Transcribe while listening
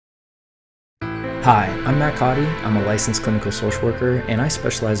Hi, I'm Matt Cotty. I'm a licensed clinical social worker, and I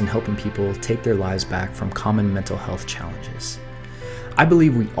specialize in helping people take their lives back from common mental health challenges. I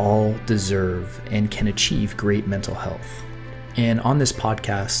believe we all deserve and can achieve great mental health. And on this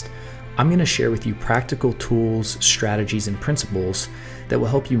podcast, I'm going to share with you practical tools, strategies, and principles that will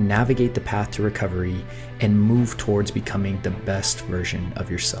help you navigate the path to recovery and move towards becoming the best version of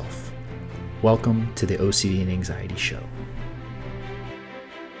yourself. Welcome to the OCD and Anxiety Show.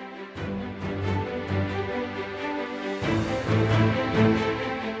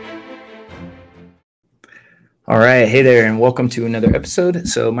 All right. Hey there, and welcome to another episode.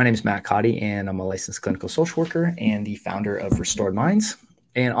 So my name is Matt Cotty, and I'm a licensed clinical social worker and the founder of Restored Minds.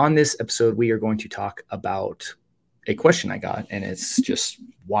 And on this episode, we are going to talk about a question I got, and it's just,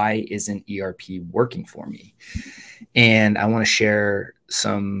 why isn't ERP working for me? And I want to share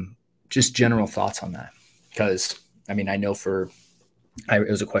some just general thoughts on that, because I know it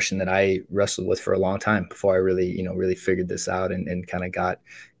was a question that I wrestled with for a long time before I really figured this out and kind of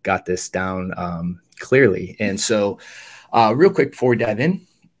got this down clearly. And so real quick before we dive in,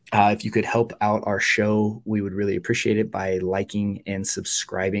 if you could help out our show, we would really appreciate it by liking and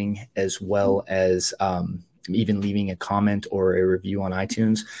subscribing, as well as even leaving a comment or a review on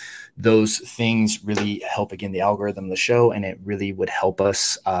iTunes. Those things really help, again, the algorithm of the show, and it really would help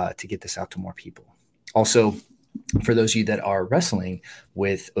us to get this out to more people. Also, for those of you that are wrestling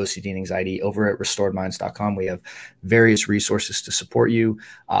with OCD and anxiety, over at restoredminds.com, we have various resources to support you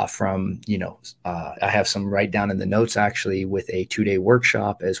I have some right down in the notes, actually, with a 2-day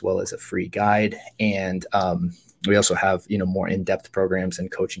workshop as well as a free guide. And we also have, more in-depth programs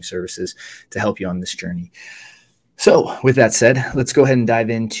and coaching services to help you on this journey. So with that said, let's go ahead and dive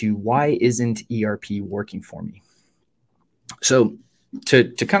into why isn't ERP working for me? So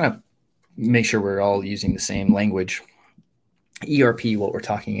to kind of make sure we're all using the same language, ERP, what we're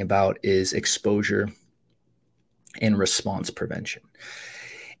talking about is exposure and response prevention.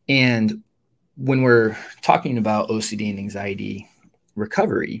 And when we're talking about OCD and anxiety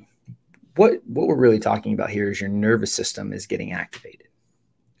recovery, what we're really talking about here is your nervous system is getting activated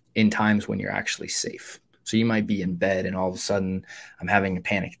in times when you're actually safe. So you might be in bed and all of a sudden I'm having a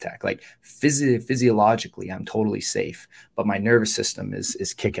panic attack. Like physiologically, I'm totally safe, but my nervous system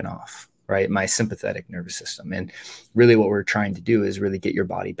is kicking off. Right? My sympathetic nervous system. And really what we're trying to do is really get your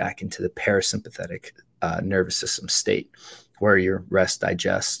body back into the parasympathetic nervous system state, where your rest,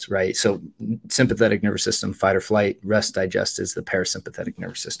 digest, right? So sympathetic nervous system, fight or flight, rest, digest is the parasympathetic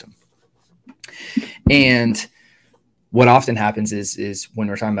nervous system. And what often happens is when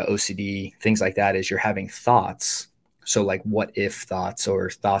we're talking about OCD, things like that, is you're having thoughts. So like what if thoughts, or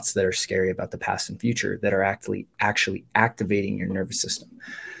thoughts that are scary about the past and future, that are actually activating your nervous system.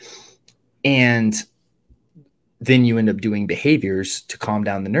 And then you end up doing behaviors to calm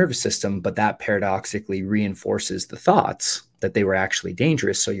down the nervous system, but that paradoxically reinforces the thoughts that they were actually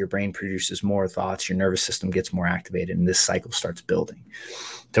dangerous. So your brain produces more thoughts, your nervous system gets more activated, and this cycle starts building,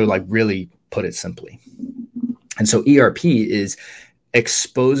 to like really put it simply. And so ERP is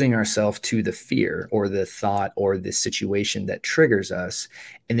exposing ourselves to the fear or the thought or the situation that triggers us,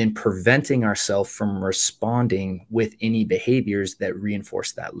 and then preventing ourselves from responding with any behaviors that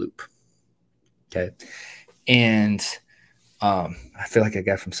reinforce that loop. Okay. And I feel like a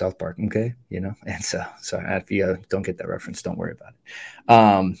guy from South Park. Okay. And so if you don't get that reference, don't worry about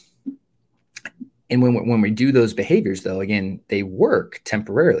it. And when we do those behaviors, though, again, they work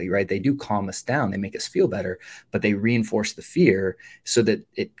temporarily, right? They do calm us down. They make us feel better, but they reinforce the fear so that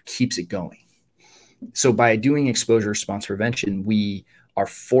it keeps it going. So by doing exposure response prevention, we are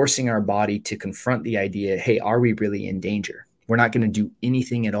forcing our body to confront the idea, hey, are we really in danger? We're not going to do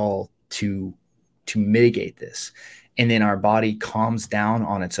anything at all to mitigate this. And then our body calms down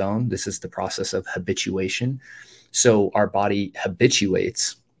on its own. This is the process of habituation. So our body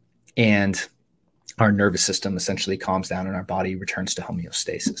habituates, and our nervous system essentially calms down, and our body returns to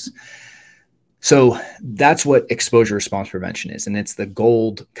homeostasis. So that's what exposure response prevention is. And it's the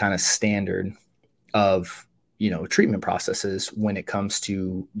gold kind of standard of treatment processes when it comes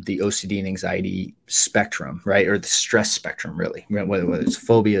to the OCD and anxiety spectrum, right? Or the stress spectrum, really, whether it's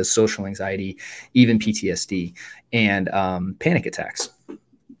phobia, social anxiety, even PTSD, and panic attacks.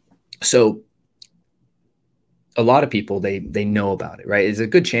 So a lot of people, they know about it, right? There's a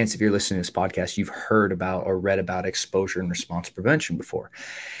good chance if you're listening to this podcast, you've heard about or read about exposure and response prevention before.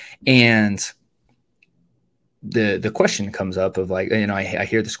 And the question comes up of like, I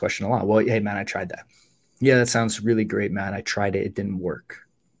hear this question a lot. Well, hey, man, I tried that. Yeah, that sounds really great, Matt. I tried it. It didn't work.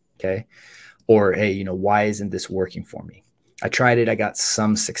 Okay. Or, hey, why isn't this working for me? I tried it. I got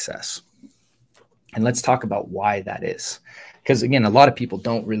some success. And let's talk about why that is. Because again, a lot of people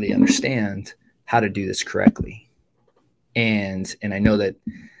don't really understand how to do this correctly. And I know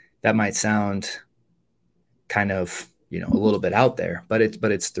that might sound kind of, a little bit out there, but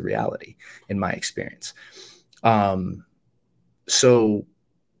it's the reality in my experience. So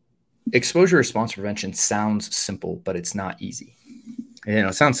exposure response prevention sounds simple, but it's not easy.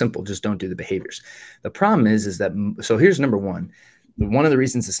 It sounds simple, just don't do the behaviors. The problem is that, so here's number one. One of the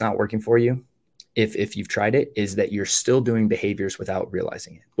reasons it's not working for you, if you've tried it, is that you're still doing behaviors without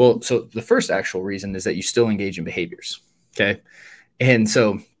realizing it. Well, so the first actual reason is that you still engage in behaviors. Okay. And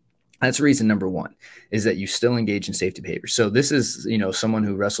so that's reason number one, is that you still engage in safety behaviors. So this is, someone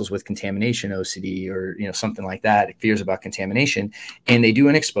who wrestles with contamination OCD or, something like that, fears about contamination, and they do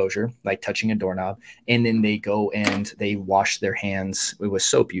an exposure, like touching a doorknob, and then they go and they wash their hands with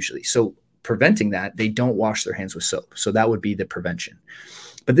soap usually. So preventing that, they don't wash their hands with soap. So that would be the prevention.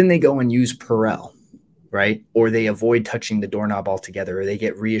 But then they go and use Purell, right? Or they avoid touching the doorknob altogether, or they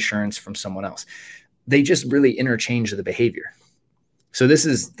get reassurance from someone else. They just really interchange the behavior. So this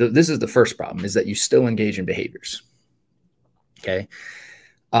is the first problem, is that you still engage in behaviors. Okay.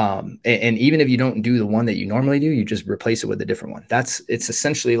 And even if you don't do the one that you normally do, you just replace it with a different one. It's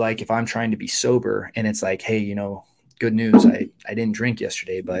essentially like if I'm trying to be sober and it's like, hey, good news. I didn't drink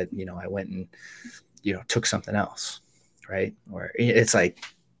yesterday, but I went and, took something else. Right. Or it's like,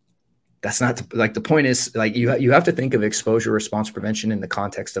 that's not like, the point is, like, you have to think of exposure response prevention in the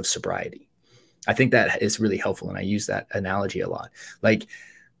context of sobriety. I think that is really helpful. And I use that analogy a lot. Like,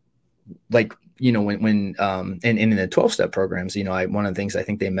 when and in the 12-step programs, one of the things I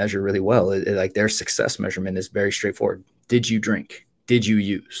think they measure really well, like their success measurement is very straightforward. Did you drink? Did you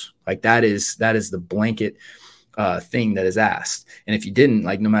use? Like that is the blanket thing that is asked. And if you didn't,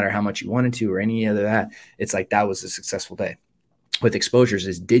 like, no matter how much you wanted to or any other that, it's like, that was a successful day. With exposures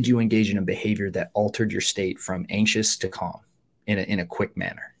is, did you engage in a behavior that altered your state from anxious to calm in a quick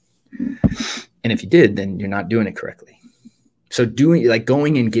manner? And if you did, then you're not doing it correctly. So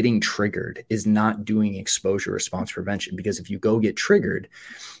going and getting triggered is not doing exposure response prevention, because if you go get triggered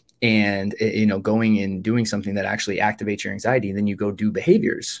and, going and doing something that actually activates your anxiety, and then you go do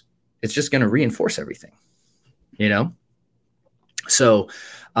behaviors, it's just going to reinforce everything, So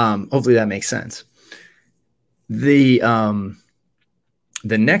hopefully that makes sense.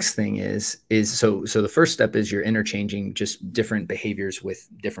 The next thing is so the first step is you're interchanging just different behaviors with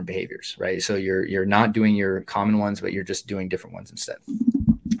different behaviors, right? So you're not doing your common ones, but you're just doing different ones instead.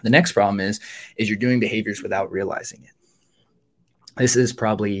 The next problem is you're doing behaviors without realizing it. This is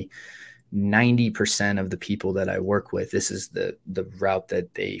probably 90% of the people that I work with. This is the route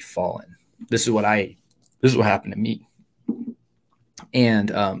that they fall in. This is what happened to me.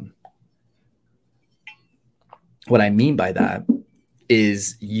 And what I mean by that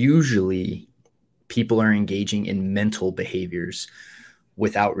is usually people are engaging in mental behaviors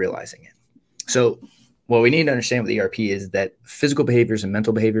without realizing it. So what we need to understand with ERP is that physical behaviors and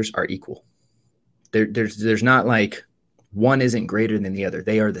mental behaviors are equal. There's not like one isn't greater than the other.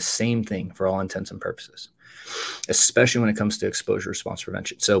 They are the same thing for all intents and purposes, especially when it comes to exposure response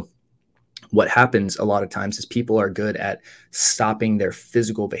prevention. So what happens a lot of times is people are good at stopping their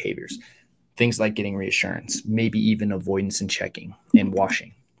physical behaviors. Things like getting reassurance, maybe even avoidance and checking and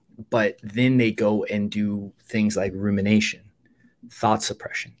washing. But then they go and do things like rumination, thought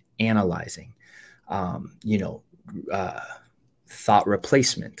suppression, analyzing, thought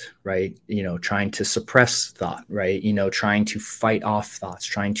replacement, right? Trying to suppress thought, right? Trying to fight off thoughts,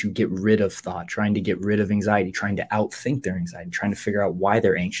 trying to get rid of thought, trying to get rid of anxiety, trying to outthink their anxiety, trying to figure out why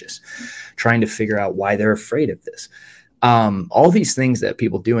they're anxious, trying to figure out why they're afraid of this. All these things that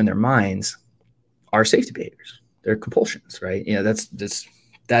people do in their minds are safety behaviors. They're compulsions, right?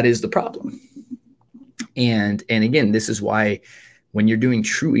 That is the problem. And again, this is why when you're doing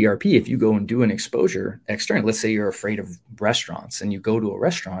true ERP, if you go and do an exposure external, let's say you're afraid of restaurants and you go to a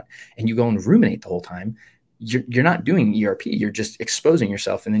restaurant and you go and ruminate the whole time, you're not doing ERP. You're just exposing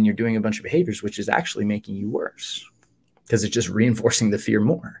yourself, and then you're doing a bunch of behaviors, which is actually making you worse because it's just reinforcing the fear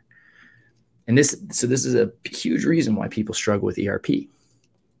more. And this is a huge reason why people struggle with ERP.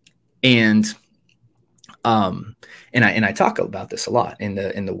 And I talk about this a lot in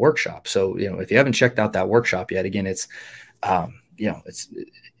the workshop. So, if you haven't checked out that workshop yet, again, it's,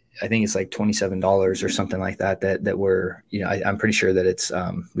 I think it's like $27 or something like that we're, I'm pretty sure that it's,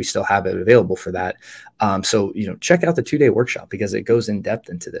 we still have it available for that. So, check out the 2-day workshop because it goes in depth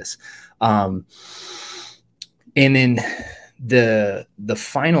into this. And then the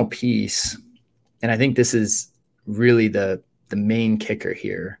final piece, and I think this is really the main kicker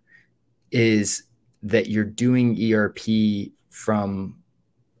here, is that you're doing ERP from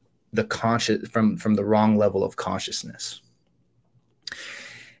the wrong level of consciousness.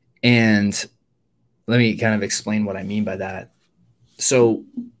 And let me kind of explain what I mean by that. So,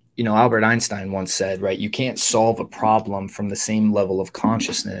 Albert Einstein once said, right, you can't solve a problem from the same level of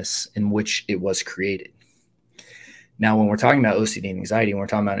consciousness in which it was created. Now, when we're talking about OCD and anxiety, when we're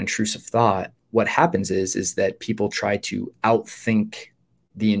talking about intrusive thought, what happens is that people try to outthink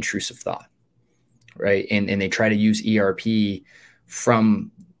the intrusive thought, right? And they try to use ERP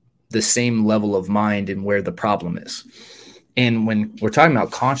from the same level of mind and where the problem is. And when we're talking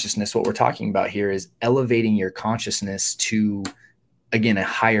about consciousness, what we're talking about here is elevating your consciousness to, again, a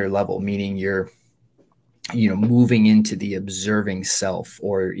higher level, meaning you're moving into the observing self,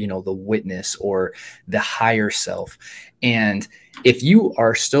 or the witness, or the higher self. And if you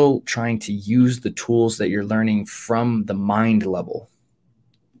are still trying to use the tools that you're learning from the mind level,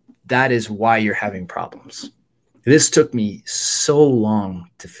 that is why you're having problems. This took me so long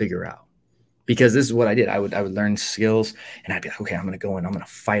to figure out, because this is what I did. I would learn skills, and I'd be like, okay, I'm going to go in, I'm going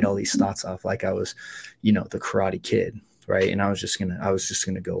to fight all these thoughts off like I was, the Karate Kid, right? And I was just going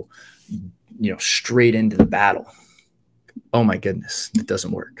to go, straight into the battle. Oh my goodness, it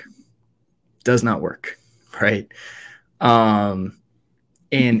doesn't work. It does not work, right? And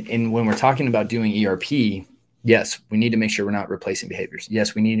when we're talking about doing ERP, yes, we need to make sure we're not replacing behaviors.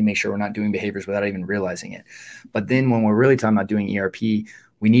 Yes, we need to make sure we're not doing behaviors without even realizing it. But then when we're really talking about doing ERP,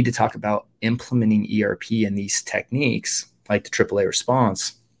 we need to talk about implementing ERP and these techniques like the AAA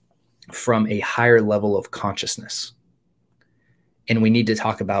response from a higher level of consciousness. And we need to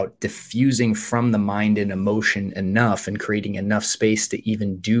talk about diffusing from the mind and emotion enough and creating enough space to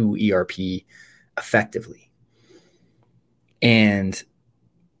even do ERP effectively. And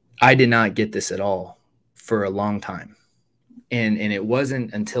I did not get this at all for a long time. And it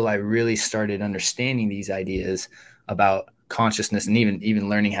wasn't until I really started understanding these ideas about consciousness and even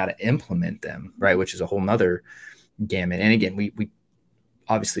learning how to implement them, right, which is a whole nother gamut. And again, we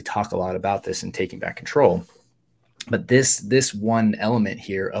obviously talk a lot about this and taking back control. But this one element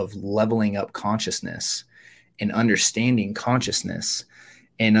here of leveling up consciousness and understanding consciousness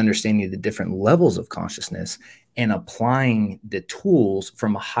and understanding the different levels of consciousness and applying the tools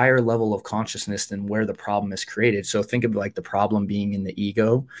from a higher level of consciousness than where the problem is created. So think of like the problem being in the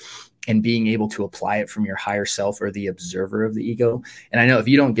ego, and being able to apply it from your higher self or the observer of the ego. And I know if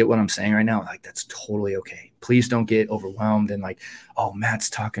you don't get what I'm saying right now, like, that's totally okay. Please don't get overwhelmed and like, oh, Matt's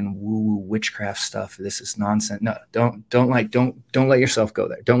talking woo witchcraft stuff. This is nonsense. No, don't let yourself go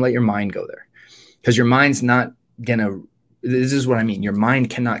there. Don't let your mind go there, because your mind's not gonna. This is what I mean. Your mind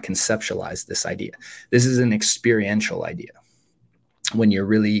cannot conceptualize this idea. This is an experiential idea when you're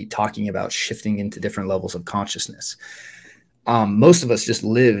really talking about shifting into different levels of consciousness. Most of us just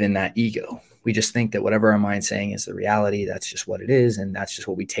live in that ego. We just think that whatever our mind's saying is the reality. That's just what it is. And that's just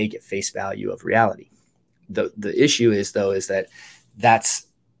what we take at face value of reality. The issue is, though, is that that's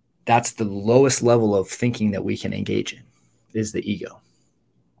the lowest level of thinking that we can engage in, is the ego.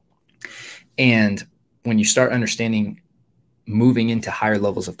 And when you start understanding moving into higher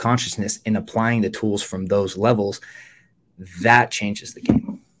levels of consciousness and applying the tools from those levels, that changes the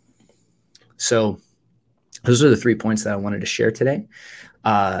game. So those are the 3 points that I wanted to share today.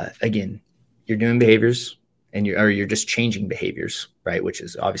 Again, you're doing behaviors and you're just changing behaviors, right? Which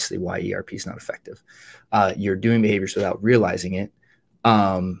is obviously why ERP is not effective. You're doing behaviors without realizing it.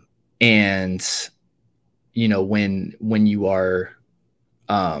 And when you are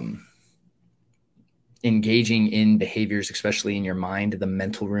engaging in behaviors, especially in your mind, the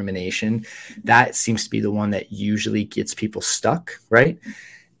mental rumination, that seems to be the one that usually gets people stuck, right?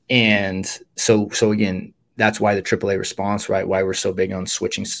 And so again, that's why the AAA response, right? Why we're so big on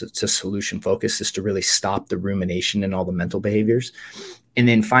switching to solution focus, is to really stop the rumination and all the mental behaviors. And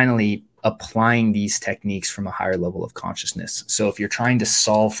then finally, applying these techniques from a higher level of consciousness. So if you're trying to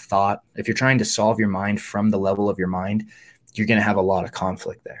solve thought, if you're trying to solve your mind from the level of your mind, you're going to have a lot of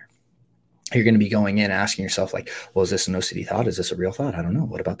conflict there. You're going to be going in asking yourself like, well, is this an OCD thought? Is this a real thought? I don't know.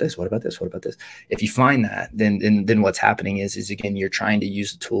 What about this? What about this? What about this? If you find that, then what's happening is again, you're trying to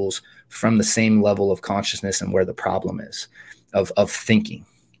use the tools from the same level of consciousness and where the problem is of thinking.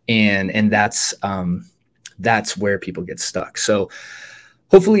 And that's where people get stuck. So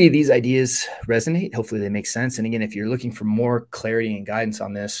hopefully these ideas resonate. Hopefully they make sense. And again, if you're looking for more clarity and guidance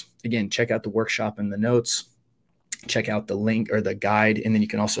on this, again, check out the workshop and the notes, check out the link or the guide. And then you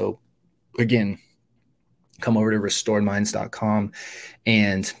can also, again, come over to restoredminds.com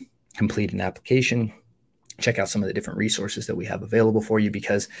and complete an application. Check out some of the different resources that we have available for you,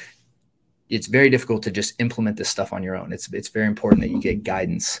 because it's very difficult to just implement this stuff on your own. It's very important that you get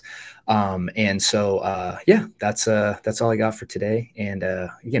guidance. And so, yeah, that's all I got for today. And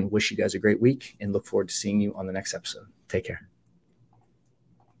again, wish you guys a great week and look forward to seeing you on the next episode. Take care.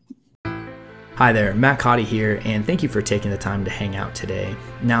 Hi there, Matt Cotty here, and thank you for taking the time to hang out today.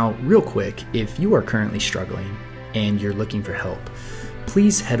 Now, real quick, if you are currently struggling and you're looking for help,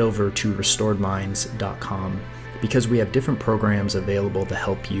 please head over to restoredminds.com because we have different programs available to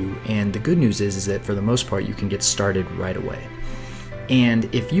help you, and the good news is that for the most part, you can get started right away. And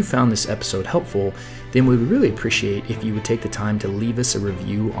if you found this episode helpful, then we would really appreciate if you would take the time to leave us a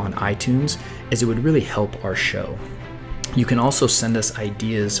review on iTunes, as it would really help our show. You can also send us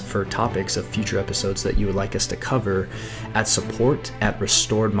ideas for topics of future episodes that you would like us to cover at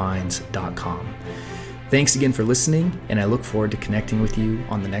support@restoredminds.com. Thanks again for listening, and I look forward to connecting with you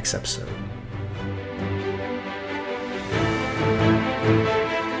on the next episode.